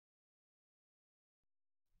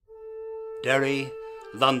Derry,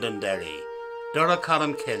 Londonderry,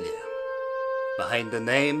 Cholmcille. Behind the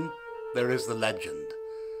name, there is the legend.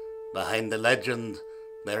 Behind the legend,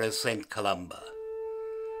 there is St. Columba.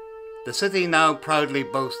 The city now proudly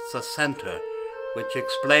boasts a centre which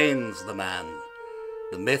explains the man,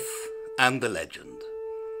 the myth and the legend.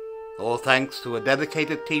 All thanks to a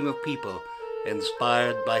dedicated team of people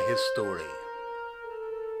inspired by his story.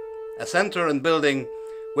 A centre and building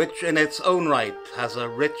which in its own right has a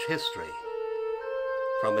rich history.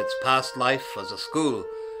 From its past life as a school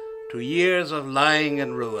to years of lying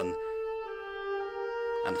in ruin,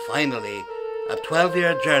 and finally a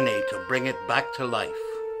 12-year journey to bring it back to life.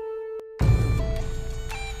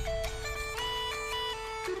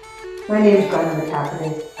 My name is Brian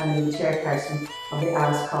McCafferty and I'm the chairperson of the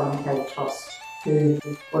Alice Cholmcille Trust, who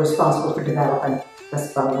were responsible for developing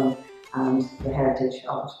this building and the heritage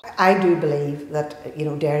of it. I do believe that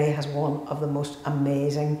Derry has one of the most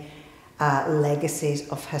amazing legacies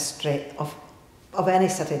of history of any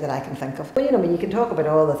city that I can think of. Well, you can talk about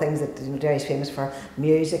all the things that Derry's famous for,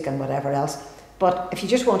 music and whatever else, but if you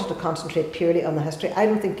just wanted to concentrate purely on the history, I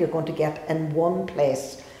don't think you're going to get in one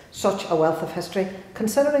place such a wealth of history,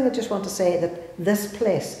 considering I just want to say that this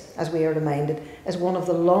place, as we are reminded, is one of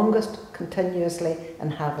the longest continuously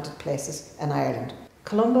inhabited places in Ireland.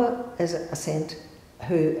 Columba is a saint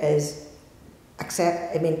who is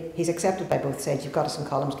he's accepted by both sides. You've got St.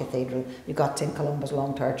 Columba's Cathedral, you've got St. Columba's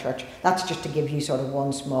Long Tower Church. That's just to give you sort of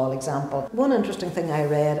one small example. One interesting thing I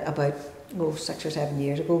read about 6 or 7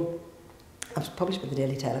 years ago, it was published by the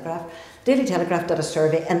Daily Telegraph. Daily Telegraph did a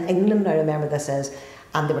survey in England, I remember this is,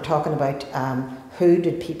 and they were talking about who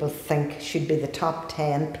did people think should be the top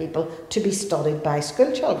 10 people to be studied by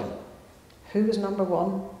school children. Who was number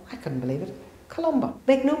one? I couldn't believe it. Columba.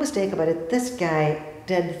 Make no mistake about it, this guy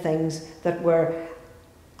did things that were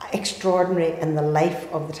extraordinary in the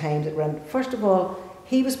life of the times that we're in. First of all,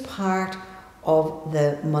 he was part of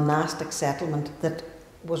the monastic settlement that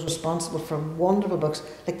was responsible for wonderful books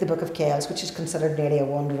like the Book of Kells, which is considered nearly a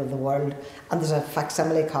wonder of the world, and there's a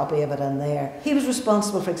facsimile copy of it in there. He was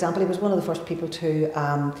responsible, for example, he was one of the first people to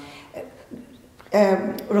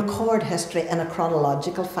record history in a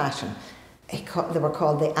chronological fashion. They were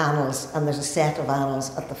called the Annals, and there's a set of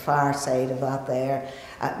annals at the far side of that there.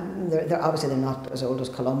 They're obviously they're not as old as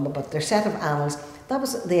Columba, but they're a set of annals. That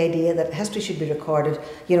was the idea, that history should be recorded,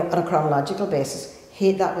 on a chronological basis.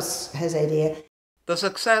 That was his idea. The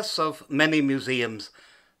success of many museums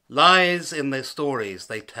lies in the stories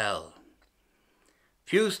they tell.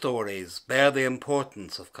 Few stories bear the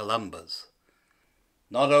importance of Columba's.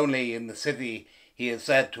 Not only in the city he is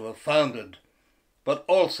said to have founded, but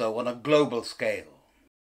also on a global scale.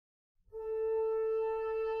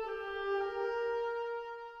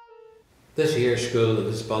 This here school,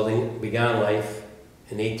 this building, began life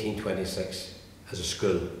in 1826 as a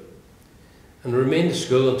school, and remained a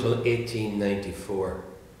school until 1894,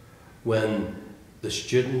 when the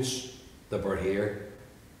students that were here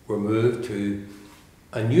were moved to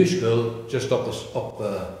a new school just up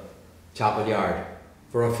the chapel yard.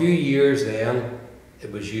 For a few years then,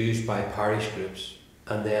 it was used by parish groups,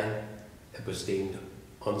 and then it was deemed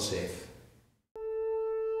unsafe.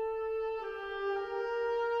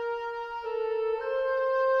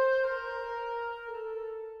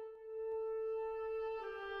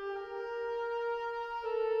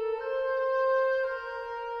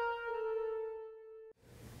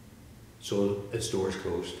 So its doors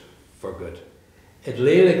closed for good. It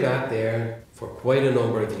lay like that there for quite a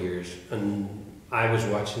number of years, and I was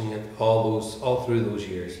watching it all through those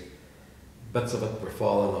years. Bits of it were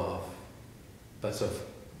falling off. Bits of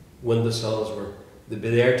windowsills they'd be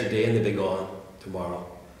there today and they'd be gone tomorrow.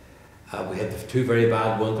 We had 2 very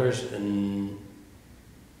bad winters in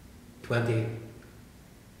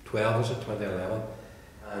 2012, was it 2011,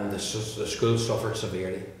 and the school suffered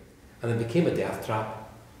severely, and it became a death trap.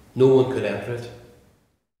 No one could enter it.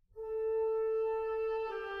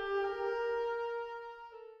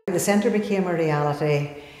 The centre became a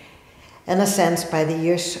reality, in a sense, by the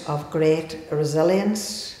use of great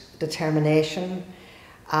resilience, determination,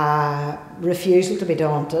 refusal to be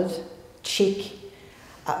daunted, cheek,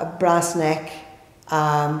 brass neck,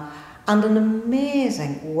 and an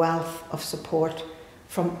amazing wealth of support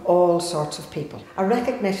from all sorts of people. A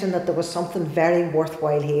recognition that there was something very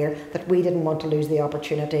worthwhile here that we didn't want to lose the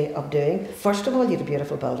opportunity of doing. First of all, you had a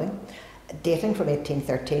beautiful building, dating from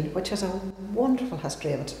 1813, which has a wonderful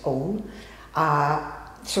history of its own.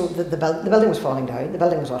 So the building was falling down, the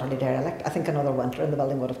building was utterly derelict. I think another winter and the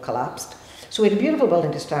building would have collapsed. So we had a beautiful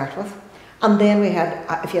building to start with, and then we had,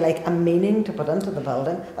 if you like, a meaning to put into the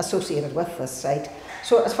building associated with this site.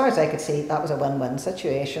 So as far as I could see, that was a win-win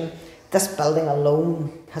situation. This building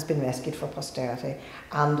alone has been rescued for posterity,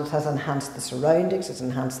 and it has enhanced the surroundings, it's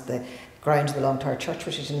enhanced the grounds of the Long Tower Church,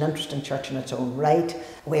 which is an interesting church in its own right.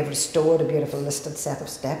 We have restored a beautiful listed set of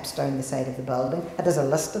steps down the side of the building. It is a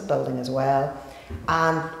listed building as well.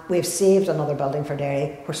 And we've saved another building for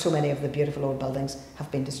Derry where so many of the beautiful old buildings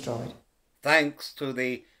have been destroyed. Thanks to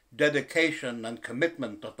the dedication and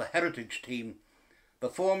commitment of the heritage team, the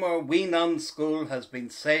former Wee Nuns School has been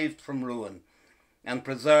saved from ruin and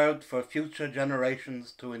preserved for future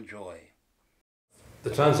generations to enjoy.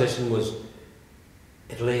 The transition was,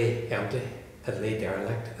 it lay empty, it lay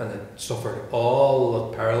derelict, and it suffered all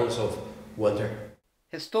the perils of winter.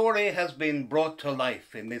 His story has been brought to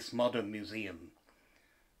life in this modern museum.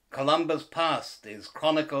 Columba's past is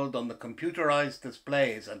chronicled on the computerized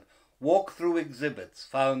displays and walk-through exhibits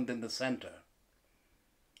found in the centre.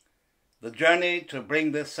 The journey to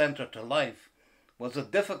bring this centre to life was a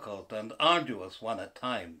difficult and arduous one at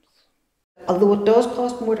times. Although it does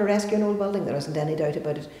cost more to rescue an old building, there isn't any doubt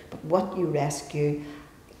about it, but what you rescue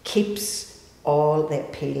keeps all the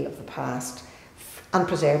appeal of the past and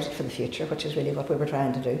preserves it for the future, which is really what we were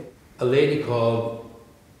trying to do. A lady called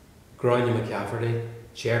Gráinne McCafferty,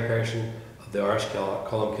 chairperson of the Irish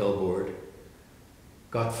Cholmcille board,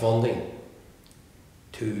 got funding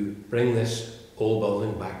to bring this old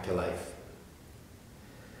building back to life.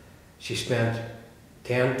 She spent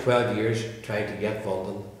 10-12 years trying to get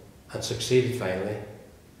funding and succeeded finally,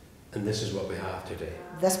 and this is what we have today.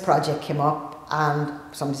 This project came up and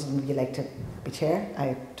somebody said, would you like to be chair?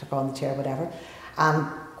 I took on the chair, whatever, and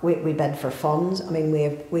we bid for funds. I mean,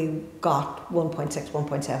 we got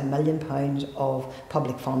 1.7 million pounds of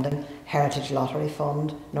public funding, Heritage Lottery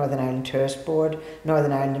Fund, Northern Ireland Tourist Board,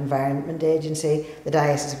 Northern Ireland Environment Agency, the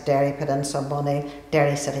Diocese of Derry put in some money,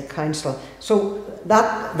 Derry City Council. So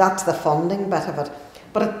that's the funding bit of it.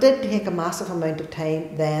 But it did take a massive amount of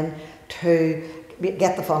time then to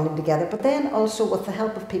get the funding together, but then also with the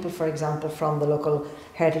help of people, for example, from the local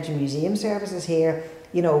Heritage and Museum Services here,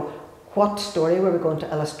 you know, what story were we going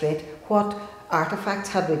to illustrate? What artefacts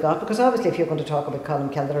had we got? Because obviously if you're going to talk about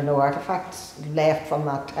Cholmcille, there are no artefacts left from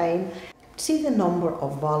that time. See the number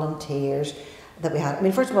of volunteers that we had. I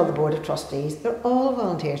mean, first of all, the Board of Trustees, they're all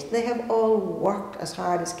volunteers. They have all worked as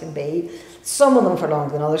hard as can be. Some of them for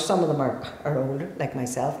longer than others. Some of them are older, like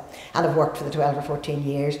myself, and have worked for the 12 or 14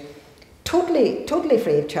 years. Totally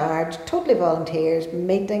free of charge, totally volunteers,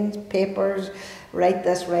 meetings, papers, write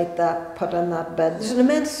this, write that, put in that bid. There's an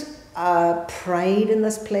immense pride in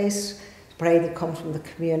this place, pride that comes from the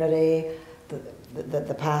community,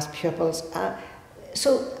 the past pupils.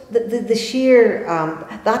 So the sheer,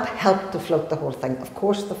 that helped to float the whole thing. Of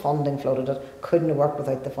course the funding floated it, couldn't have worked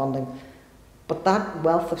without the funding. But that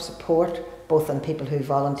wealth of support, both in people who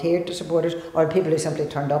volunteered to support us or in people who simply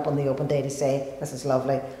turned up on the open day to say, this is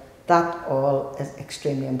lovely, that all is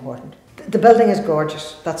extremely important. The building is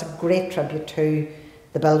gorgeous. That's a great tribute to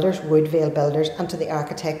the builders, Woodvale Builders, and to the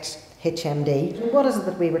architects, HMD. What is it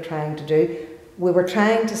that we were trying to do? We were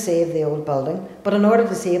trying to save the old building, but in order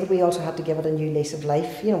to save it, we also had to give it a new lease of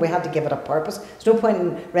life. You know, we had to give it a purpose. There's no point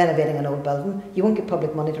in renovating an old building. You won't get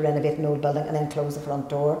public money to renovate an old building and then close the front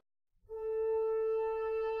door.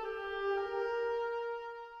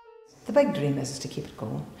 The big dream is to keep it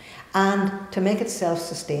going and to make it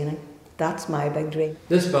self-sustaining. That's my big dream.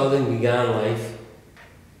 This building began life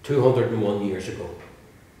 201 years ago,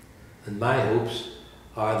 and my hopes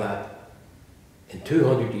are that in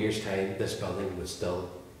 200 years' time this building would still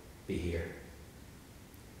be here.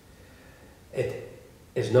 It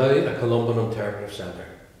is now a Columban Interpretive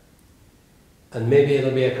Centre, and maybe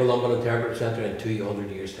it'll be a Columban Interpretive Centre in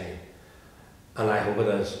 200 years' time, and I hope it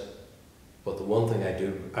is. But the one thing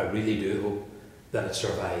I really do hope that it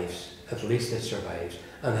survives. At least it survives,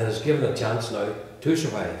 and it has given a chance now to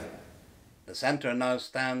survive. The centre now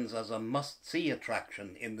stands as a must-see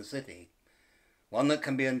attraction in the city, one that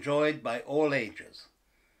can be enjoyed by all ages,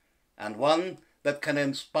 and one that can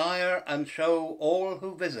inspire and show all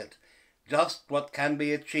who visit just what can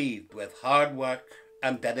be achieved with hard work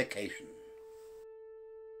and dedication.